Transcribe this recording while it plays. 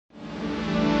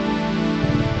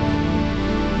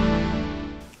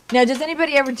Now, does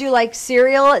anybody ever do like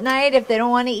cereal at night if they don't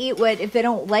want to eat if they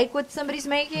don't like what somebody's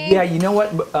making? Yeah, you know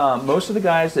what? Most of the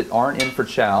guys that aren't in for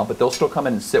chow, but they'll still come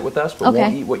in and sit with us, but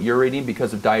won't eat what you're eating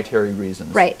because of dietary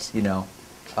reasons. Right. You know,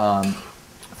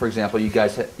 for example, you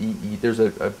guys, there's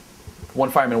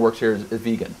one fireman who works here is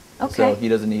vegan. Okay. So he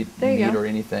doesn't eat meat or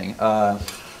anything.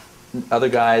 Other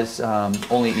guys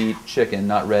only eat chicken,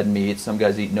 not red meat. Some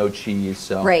guys eat no cheese.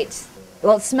 So. Right.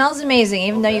 Well, it smells amazing.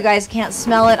 Even though you guys can't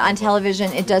smell it on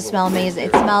television, it does smell amazing. It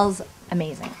smells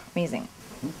amazing. Amazing.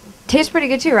 Tastes pretty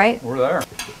good too, right? We're there.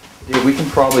 Yeah, we can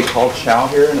probably call chow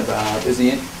here in about, is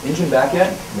the engine back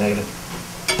yet? Negative.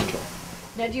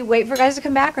 Now, do you wait for guys to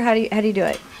come back, or how do you do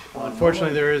it?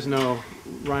 Unfortunately, there is no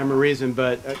rhyme or reason,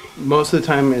 but most of the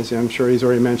time, as I'm sure he's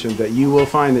already mentioned, that you will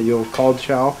find that you'll call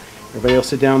chow, everybody will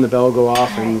sit down, the bell will go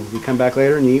off, and you come back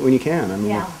later and you eat when you can. I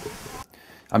mean,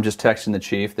 I'm just texting the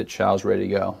chief that chow's ready to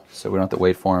go, so we don't have to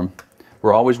wait for him.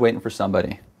 We're always waiting for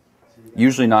somebody.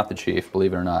 Usually not the chief,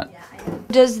 believe it or not.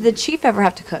 Does the chief ever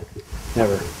have to cook?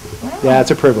 Never. Wow. Yeah,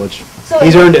 it's a privilege. So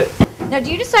he's earned it. Now,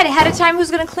 do you decide ahead of time who's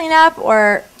going to clean up,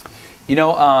 or? You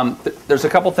know, there's a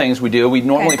couple things we do. We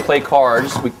normally play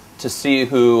cards to see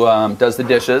who does the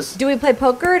dishes. Do we play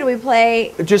poker, or do we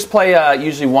play? Just play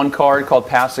usually one card called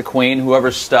Pass the Queen.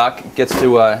 Whoever's stuck gets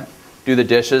to do the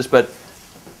dishes, but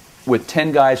with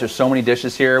 10 guys, there's so many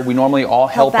dishes here, we normally all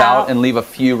help out and leave a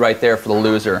few right there for the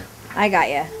loser. I got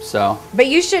you. So. But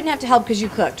you shouldn't have to help because you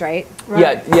cooked, right?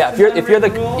 Yeah, yeah. If you're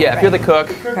the cook.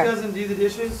 The cook doesn't do the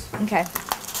dishes. Okay.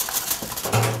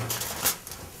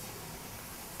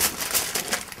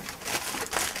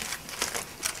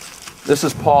 This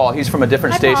is Paul. He's from a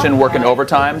different station working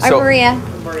overtime. I'm Maria.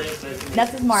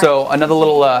 That's his Mark. So another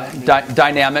little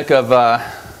dynamic of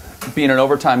being an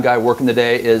overtime guy working the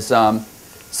day is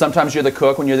sometimes you're the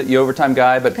cook when you're the overtime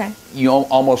guy, but you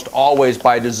almost always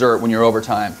buy dessert when you're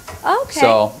overtime. Okay.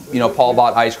 So, you know, Paul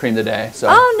bought ice cream today. So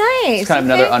oh, nice. It's kind of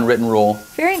another unwritten rule.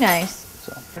 Very nice.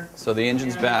 So the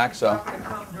engine's back, so.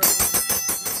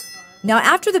 Now,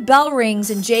 after the bell rings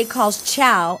and Jay calls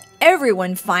chow,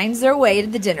 everyone finds their way to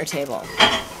the dinner table.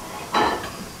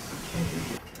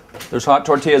 There's hot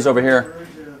tortillas over here.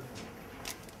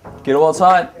 Get it while it's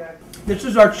hot. This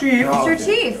is our chief. It's your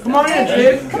chief. Come on in,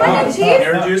 chief. Come on in, chief.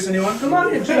 Air juice, anyone? Come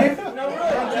on in, chief. Hey,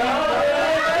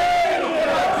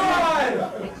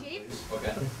 chief.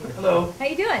 Okay. Hello. How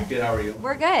you doing? Good, how are you?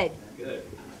 We're good. Good.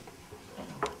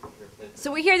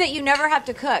 So we hear that you never have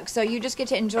to cook, so you just get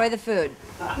to enjoy the food.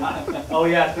 Oh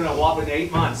yeah, it's been a whopping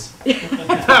 8 months. I've been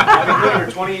cooking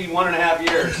for 21 and a half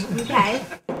years. Okay.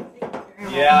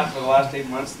 Yeah, for the last 8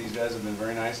 months, these guys have been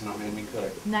very nice and not made me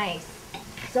cook. Nice.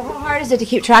 So how hard is it to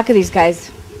keep track of these guys?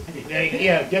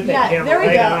 Yeah, get that camera there we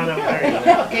right go. on them. There you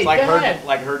go. Okay, It's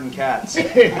like herding cats.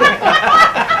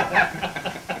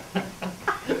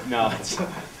 No,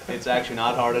 it's actually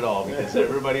not hard at all because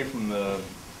everybody from the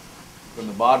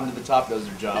bottom to the top does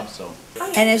their job. So.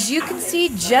 And as you can see,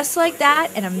 just like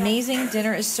that, an amazing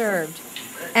dinner is served.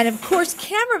 And of course,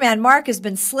 cameraman Mark has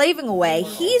been slaving away.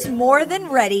 He's more than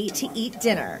ready to eat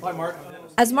dinner. Hi, Mark.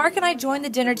 As Mark and I joined the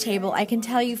dinner table, I can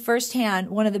tell you firsthand,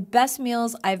 one of the best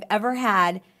meals I've ever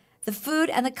had. The food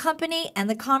and the company and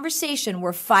the conversation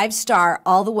were 5-star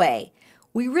all the way.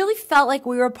 We really felt like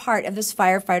we were a part of this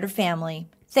firefighter family.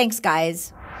 Thanks,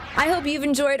 guys. I hope you've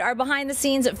enjoyed our behind the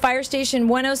scenes at Fire Station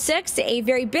 106. A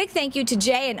very big thank you to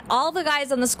Jay and all the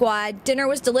guys on the squad. Dinner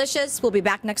was delicious. We'll be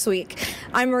back next week.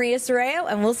 I'm Maria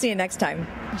Serrao, and we'll see you next time.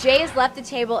 Jay has left the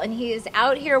table, and he is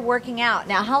out here working out.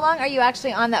 Now, how long are you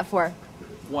actually on that for?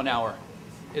 1 hour.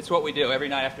 It's what we do. Every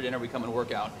night after dinner, we come and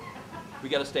work out. We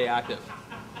got to stay active.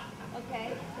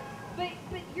 Okay. But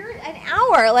you're an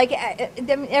hour. Like,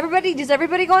 does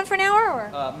everybody go in for an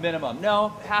hour? Or? Minimum. No,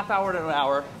 half hour to an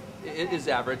hour is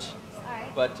average. All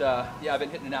right. But yeah, I've been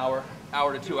hitting an hour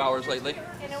to 2 hours lately.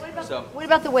 Okay, now what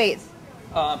about the weights?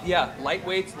 Yeah, light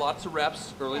weights, lots of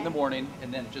reps early in the morning,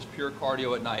 and then just pure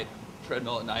cardio at night,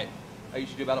 treadmill at night. I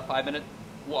usually do about a 5-minute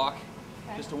walk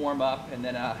just to warm up, and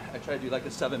then I try to do like a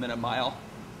 7-minute mile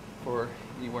for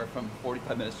anywhere from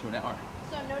 45 minutes to an hour.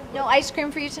 So no ice cream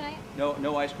for you tonight?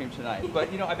 No ice cream tonight.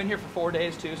 But you know, I've been here for 4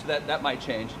 days too, so that might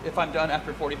change. If I'm done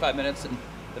after 45 minutes, then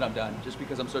I'm done. Just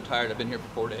because I'm so tired, I've been here for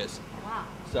 4 days. Wow.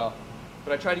 So,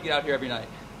 but I try to get out here every night,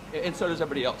 and so does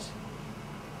everybody else.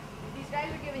 These guys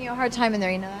are giving you a hard time in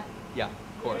there, you know that? Yeah,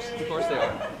 of course they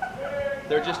are.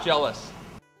 They're just jealous.